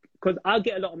 Like, because I'll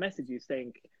get a lot of messages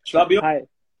saying, I'll be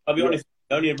honest.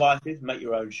 The only advice is make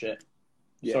your own shit.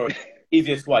 Yeah. Sorry.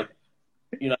 Easiest way.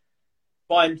 You know,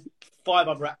 find 5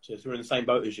 other actors who are in the same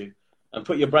boat as you and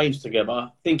put your brains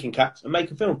together, thinking caps, and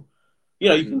make a film. You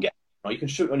know, you can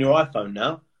shoot on your iPhone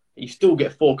now. You still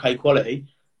get 4K quality.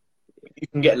 You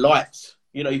can get lights.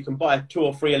 You know, you can buy 2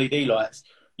 or 3 LED lights.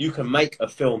 You can make a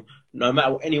film. No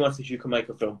matter what anyone says, you can make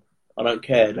a film. I don't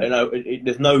care. You know,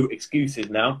 there's no excuses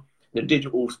now. The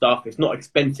digital stuff, it's not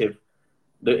expensive,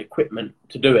 the equipment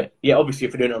to do it. Yeah, obviously,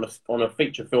 if you're doing it on a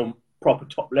feature film, proper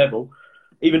top level,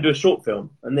 even do a short film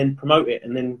and then promote it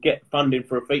and then get funding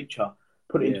for a feature.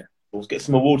 Put it in, get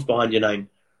some awards behind your name.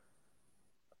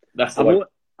 That's the way.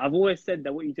 I've always said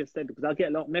that, what you just said, because I get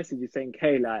a lot of messages saying,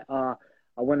 "Hey, like, I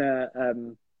want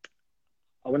to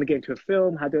get into a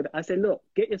film. How do it?" I say, look,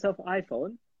 get yourself an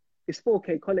iPhone. It's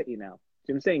 4K quality now.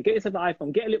 Do you know what I'm saying? Get yourself an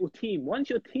iPhone. Get a little team. Once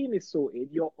your team is sorted,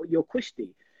 you're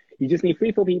cushy. You just need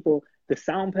 3, 4 people. The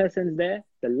sound person's there,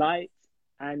 the lights,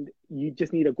 and you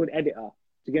just need a good editor.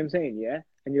 Do you get what I'm saying? Yeah,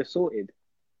 and you're sorted.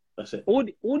 That's it. All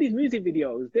these music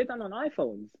videos, they're done on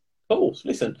iPhones. Of course,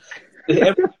 listen.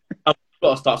 I've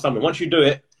got to start somewhere. Once you do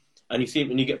it, and you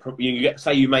get,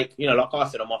 say you make, you know, like I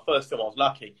said, on my first film, I was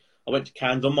lucky. I went to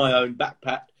Cannes on my own,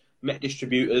 backpacked, met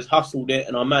distributors, hustled it,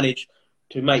 and I managed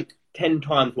to make 10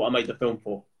 times what I made the film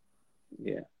for.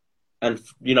 Yeah. And,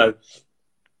 you know,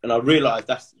 and I realised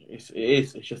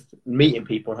it's just meeting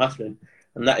people and hustling.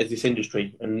 And that is this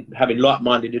industry. And having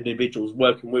like-minded individuals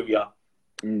working with you.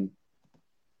 Mm.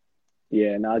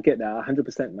 Yeah, no, I get that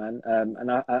 100%, man.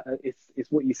 And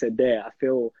it's what you said there. I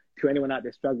feel to anyone out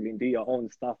there struggling, do your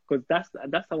own stuff, because that's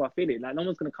how I feel it. Like, no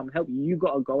one's gonna come help you. You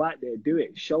gotta go out there, do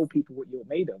it, show people what you're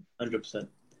made of. 100%.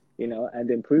 You know, and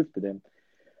then prove to them.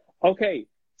 Okay,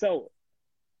 so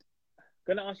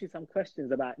gonna ask you some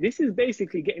questions about. This is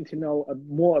basically getting to know a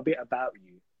bit about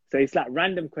you. So it's like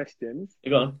random questions,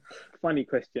 You go on. funny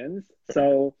questions.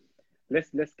 So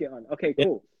let's get on. Okay,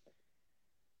 cool.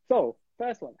 So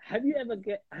first one, have you ever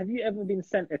been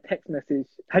sent a text message?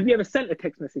 Have you ever sent a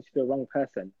text message to the wrong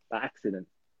person by accident?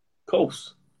 Of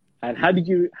course. And how did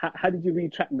you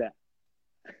retract that?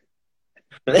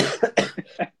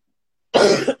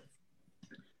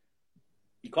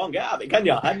 You can't get out of it, can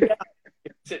you?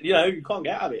 You know, you can't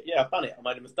get out of it. Yeah, I've done it. I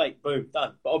made a mistake. Boom,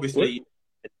 done. But obviously,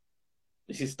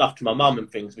 this is stuff to my mum and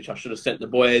things, which I should have sent the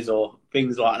boys or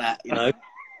things like that, you know.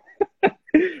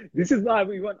 This is why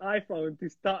we want iPhone to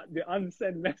start the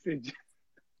unsend message.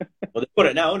 Well, they've got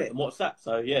it now, isn't it, in WhatsApp?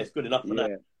 So, yeah, it's good enough for now.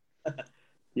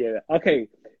 Yeah. Okay.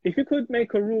 If you could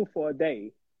make a rule for a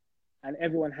day and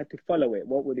everyone had to follow it,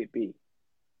 what would it be?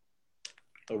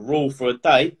 A rule for a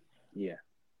day? Yeah.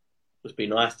 Just be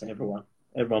nice to everyone.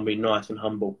 Everyone be nice and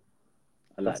humble.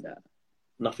 I like that.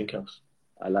 Nothing else.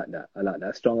 I like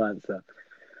that. Strong answer.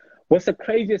 What's the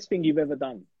craziest thing you've ever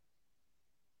done?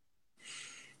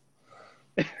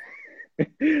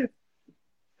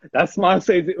 That smile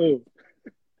says it all.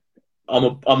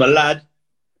 I'm a lad,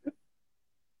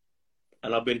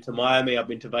 and I've been to Miami. I've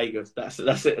been to Vegas. That's it.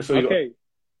 That's all Okay.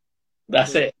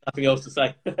 That's it. Nothing else to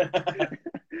say.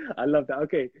 I love that.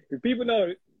 Okay, if people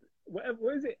know,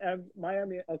 what is it?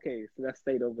 Miami. Okay, so that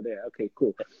stayed over there. Okay,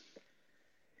 cool.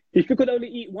 If you could only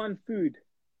eat one food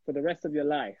for the rest of your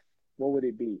life, what would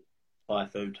it be? Thai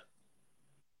food.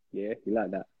 Yeah, you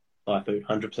like that? Thai food,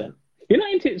 100%. You're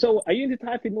not into, so are you into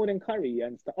Thai food more than curry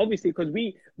and stuff? Obviously, because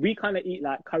we kind of eat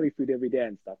like curry food every day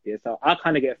and stuff, yeah? So I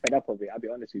kind of get fed up of it, I'll be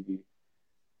honest with you.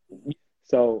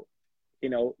 So, you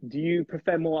know, do you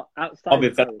prefer more outside? I've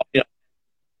been fed up. You know,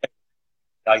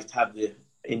 I used to have the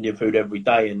Indian food every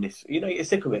day and this, you know, you get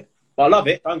sick of it. But I love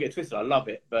it, don't get twisted, I love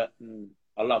it, but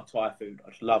I love Thai food.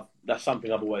 That's something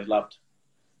I've always loved.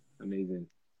 Amazing.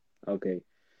 Okay.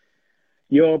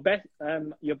 Your best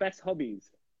hobbies.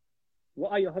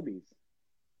 What are your hobbies?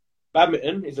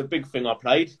 Badminton is a big thing I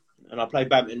played, and I play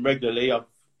badminton regularly. I've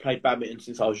played badminton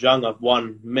since I was young. I've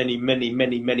won many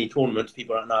tournaments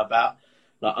people don't know about,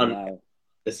 like under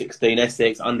 16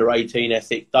 Essex, under 18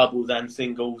 Essex, doubles and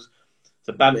singles.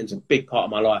 So badminton's a big part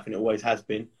of my life, and it always has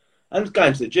been. And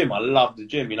going to the gym, I love the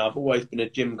gym. You know, I've always been a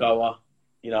gym goer.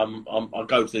 You know, I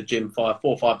go to the gym 4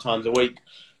 or 5 times a week,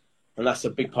 and that's a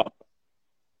big part.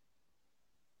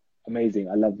 Amazing,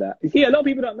 I love that. See, a lot of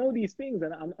people don't know these things,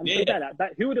 and I'm so glad at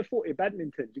that. Who would have thought it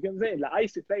badminton? Do you get what I'm saying? Like, I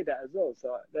used to play that as well,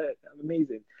 so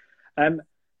amazing.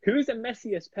 Who is the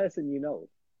messiest person you know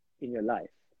in your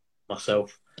life?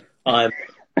 Myself. I'm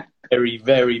very,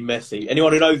 very messy.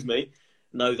 Anyone who knows me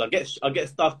knows I get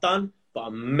stuff done, but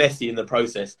I'm messy in the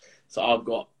process. So I've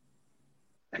got,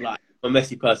 like, I'm a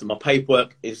messy person. My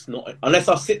paperwork is not, unless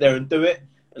I sit there and do it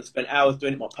and spend hours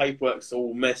doing it, my paperwork's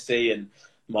all messy and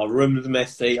my room's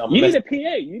messy. You need a PA.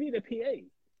 You need a PA.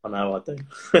 I know I do.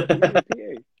 You need a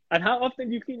PA. And how often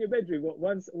do you clean your bedroom?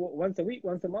 Once a week?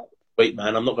 Once a month? Week,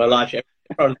 man. I'm not going to lie to you.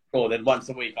 On the floor, then once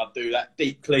a week I'll do that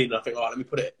deep clean. And I think, all right, let me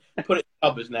put it in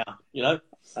cupboards now. You know.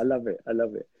 I love it.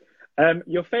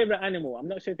 Your favorite animal? I'm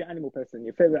not sure if you're an animal person.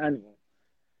 Your favorite animal?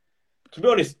 To be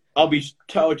honest, I'll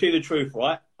tell you the truth,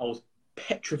 right? I was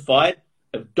petrified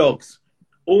of dogs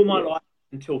all my life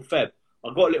until Feb.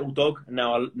 I got a little dog, and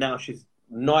now she's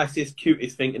nicest,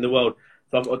 cutest thing in the world.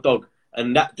 So I've got a dog,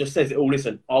 and that just says it all.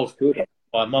 Listen, I was petrified.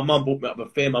 My mum brought me up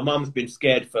with fear. My mum's been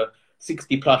scared for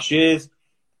 60 plus years,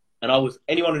 and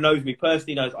anyone who knows me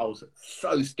personally knows I was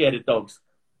so scared of dogs.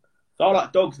 So I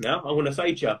like dogs now. I'm going to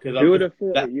say to you, because who would have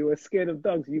thought you were scared of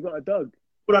dogs? You got a dog.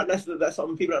 Well, that's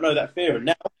something people don't know, that fear, and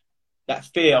now that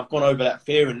fear, I've gone over that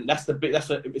fear, and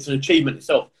it's an achievement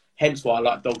itself. Hence why I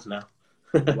like dogs now.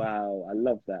 Wow, I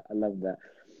love that.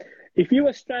 If you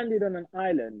were stranded on an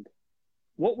island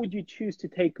what would you choose to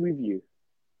take with you?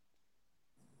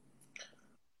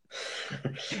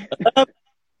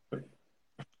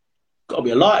 Got to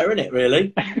be a lighter, innit?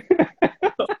 Really?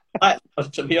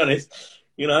 To be honest,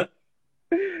 you know,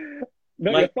 Not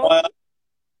your make phone? fire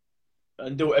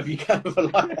and do whatever you can with a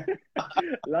lighter.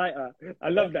 Lighter. I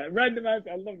love that. Random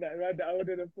answer. I love that. Random. I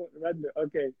wouldn't have put random.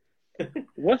 Okay.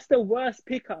 What's the worst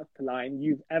pickup line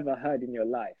you've ever heard in your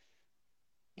life?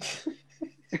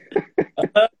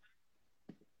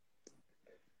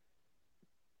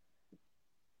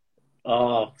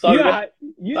 Oh, so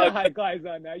you know how guys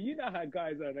are now. You know how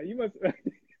guys are now. You must.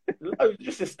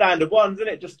 just the standard ones,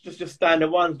 isn't it? Just standard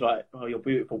ones, like, oh, you're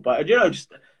beautiful. But you know,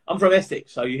 just I'm from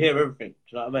Essex, so you hear everything. Do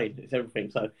you know what I mean? It's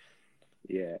everything. So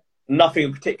Yeah. nothing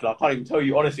in particular. I can't even tell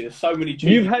you honestly. There's so many.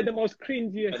 You've heard the most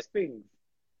cringiest things.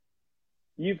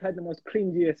 You've heard the most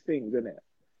cringiest things, isn't it?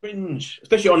 Cringe,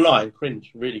 especially online.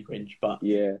 Cringe, really cringe. But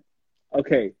Yeah.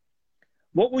 Okay.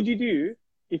 What would you do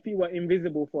if you were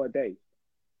invisible for a day?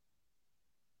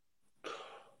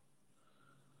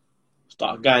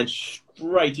 start going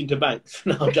straight into banks.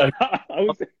 No, I'm joking. I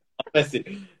was,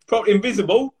 Probably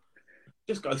invisible.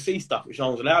 Just go see stuff which no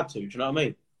one's allowed to. Do you know what I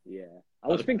mean? yeah. I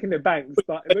was thinking the banks,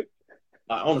 but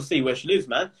I want to see where she lives,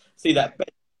 man. See that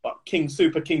bed, like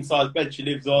super king size bed she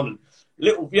lives on, and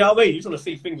little. You know what I mean? You just want to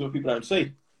see things where people don't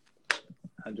see.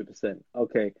 100%.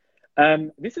 Okay.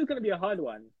 This is going to be a hard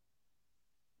one.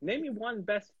 Name me one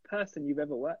best person you've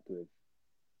ever worked with.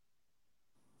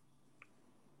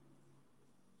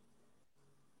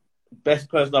 Best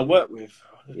person I work with.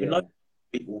 There's been Yeah. loads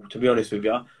of people, to be honest with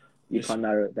you. You can't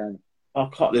narrow it down. I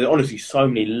can't. There's honestly so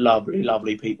many lovely,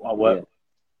 lovely people I work with.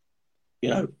 You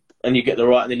know, and you get the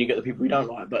right, and then you get the people you don't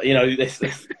like. But you know, this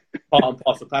part and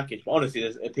parcel package. But honestly,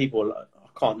 there's people.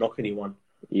 I can't knock anyone.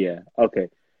 Yeah. Okay.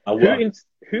 I work.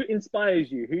 Who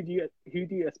inspires you? Who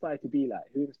do you aspire to be like?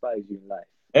 Who inspires you in life?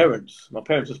 Parents. My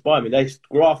parents inspire me. They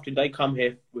grafted. They come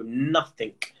here with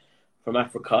nothing from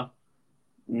Africa,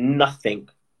 nothing.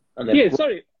 And Yeah.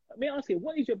 Sorry. Let me ask you,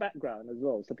 what is your background as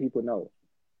well, so people know?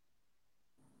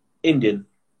 Indian.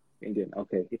 Indian.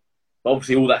 Okay.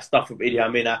 Obviously, all that stuff with Idi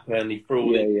Amin happened. He threw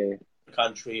all Yeah. the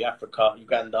country, Africa,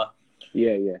 Uganda.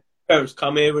 Yeah. Parents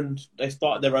come here and they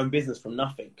started their own business from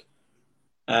nothing.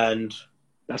 And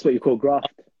That's what you call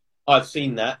graft. I've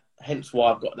seen that, hence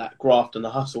why I've got that graft and the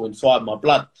hustle inside my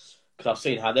blood, because I've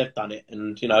seen how they've done it.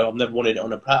 And, you know, I've never wanted it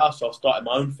on a platter, so I started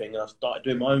my own thing and I started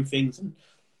doing my own things and,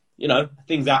 you know,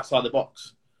 things outside the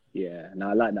box. Yeah. No,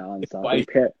 I like that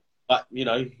answer. But, you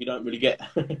know, you don't really get.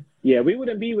 Yeah, we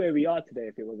wouldn't be where we are today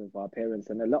if it wasn't for our parents.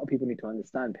 And a lot of people need to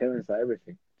understand parents are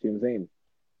everything. Do you know what I'm saying?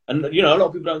 And, you know, a lot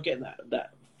of people don't get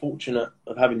that fortunate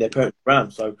of having their parents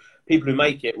around. So people who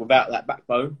make it without that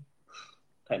backbone,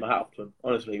 take my hat off to them,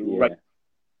 honestly. Yeah,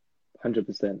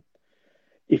 100%.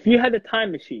 If you had a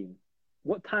time machine,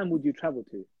 what time would you travel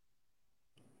to?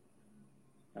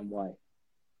 And why?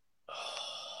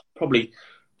 Probably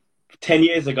 10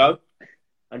 years ago,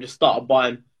 and just started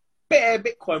buying bare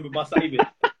Bitcoin with my savings.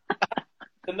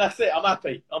 And that's it. I'm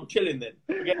happy. I'm chilling then.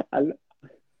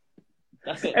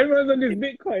 That's it. Everyone's on this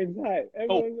Bitcoin side.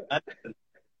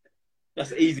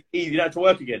 That's easy. You don't have to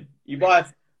work again. You put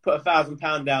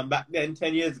 £1,000 down back then,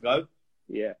 10 years ago.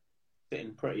 Yeah.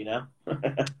 Sitting pretty now.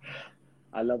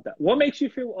 I love that. What makes you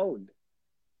feel old?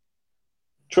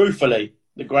 Truthfully,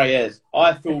 the grey hairs.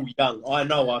 I feel young. I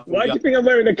know I feel Why young. do you think I'm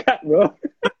wearing a cap, bro?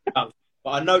 But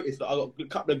I noticed that I got a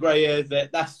couple of grey hairs there.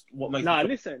 That's what makes Nah, me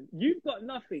listen, you've got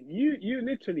nothing. You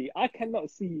literally, I cannot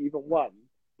see even one.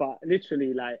 But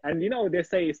literally, like, and you know, they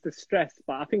say it's the stress,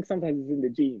 but I think sometimes it's in the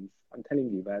genes. I'm telling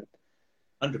you, man.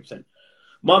 100%.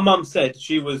 My mum said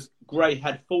she was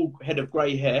had full head of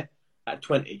grey hair at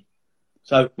 20.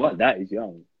 So what? That is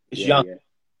young. It's young. Yeah.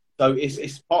 So it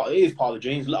is part of the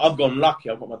genes. I've gone lucky.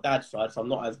 I've got my dad's side, so I'm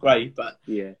not as grey. But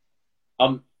yeah,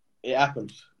 it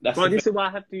happens. That's bro, this is why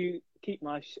I have to keep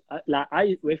my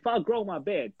if I grow my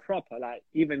beard proper, like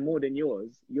even more than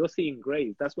yours, you're seeing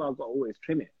greys. That's why I've got to always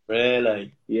trim it.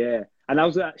 Really? Yeah. And I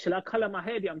was like, shall I colour my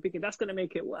hair? I'm thinking that's gonna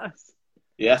make it worse.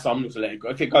 Yeah, so I'm just let it go.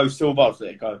 If it goes silver, I'll just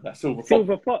let it go. That's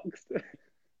silver fox.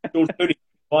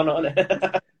 Why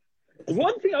not?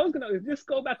 One thing I was gonna just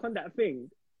go back on that thing,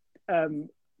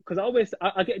 because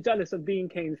I get jealous of Dean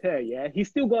Kane's hair. Yeah, he's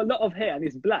still got a lot of hair and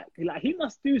it's black. He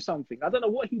must do something. I don't know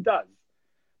what he does,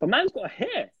 but man's got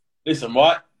hair. Listen,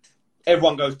 right?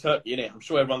 Everyone goes turkey, innit? I'm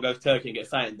sure everyone goes turkey and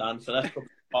gets something done, so that's probably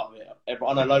part of it.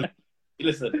 I know loads.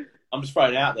 Listen, I'm just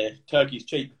throwing it out there. Turkey's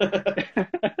cheap. I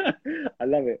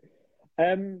love it.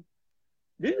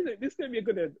 This is gonna be a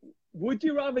good one. Would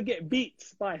you rather get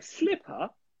beats by a slipper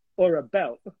or a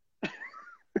belt?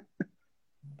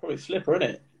 Probably slipper,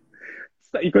 innit?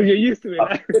 Because you're used to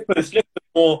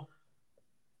it.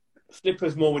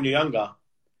 Slippers more when you're younger.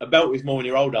 A belt is more when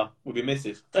you're older with your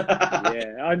missus. Yeah,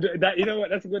 that, you know what?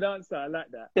 That's a good answer. I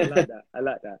like that. I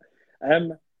like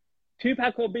that.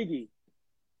 Tupac or Biggie?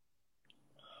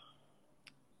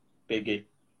 Biggie.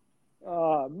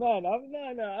 Oh man,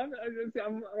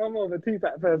 I'm more of a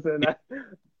Tupac person.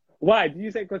 Why? Did you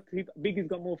say because Biggie's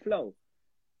got more flow?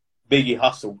 Biggie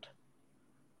hustled.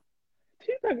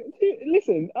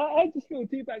 Listen, I just feel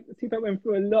Tupac went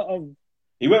through a lot of.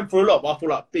 He went through a lot, but I feel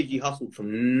like Biggie hustled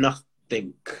from nothing.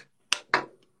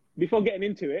 Before getting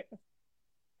into it,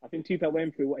 I think Tupac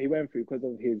went through what he went through because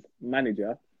of his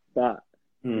manager, but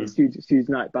it's huge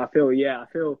night. But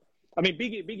I mean,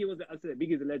 Biggie was, I said,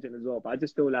 Biggie's a legend as well, but I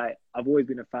just feel like I've always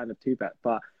been a fan of Tupac.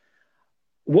 But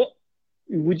what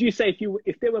would you say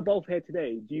if they were both here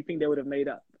today, do you think they would have made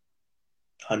up?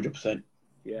 100%.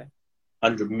 Yeah.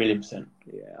 100 million %.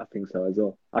 Yeah, I think so as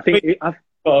well. I think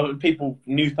people,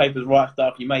 newspapers write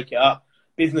stuff, you make it up.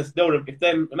 Business,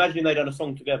 imagine they'd done a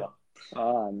song together.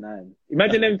 Oh man,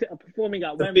 imagine them performing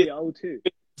at Wembley at O2.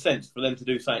 Sense for them to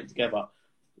do something together.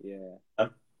 Yeah, I'd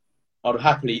have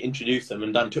happily introduced them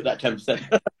and took that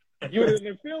 10%. You would have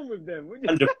been film with them,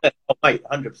 wouldn't you? 100%. Oh, wait,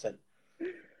 100%.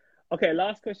 Okay,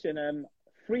 last question.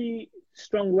 3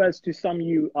 strong words to sum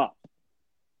you up.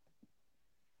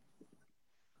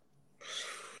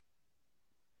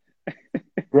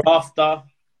 Grafter,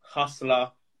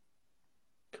 hustler,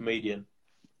 comedian.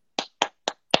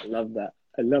 I love that,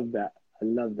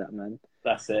 man.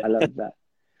 That's it. I love that.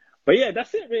 But yeah,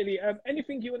 that's it really.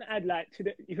 Anything you want to add, like if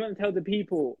you want to tell the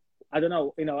people, I don't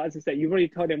know, as I said, you've already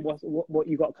told them what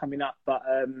you got coming up. But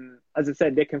as I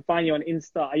said, they can find you on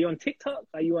Insta. Are you on TikTok?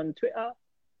 Are you on Twitter?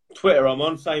 Twitter, I'm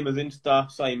on, same as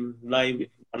Insta, same name.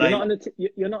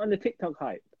 You're not on the TikTok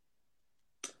hype.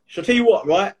 Shall I tell you what,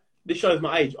 right? This shows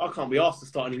my age. I can't be asked to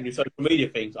start any new social media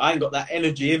things. I ain't got that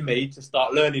energy in me to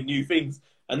start learning new things.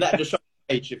 And that just shows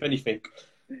my age, if anything.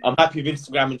 I'm happy with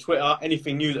Instagram and Twitter.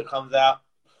 Anything new that comes out,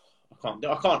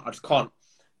 I just can't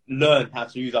learn how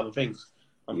to use other things.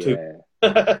 I'm too...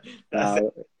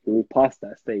 We're past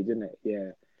that stage, isn't it?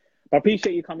 Yeah. But I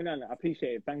appreciate you coming on. I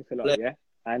appreciate it. Thanks a lot, yeah?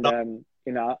 And,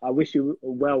 I wish you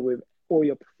well with all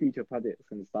your future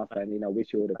projects and stuff. And,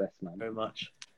 wish you all the best, man. Very much.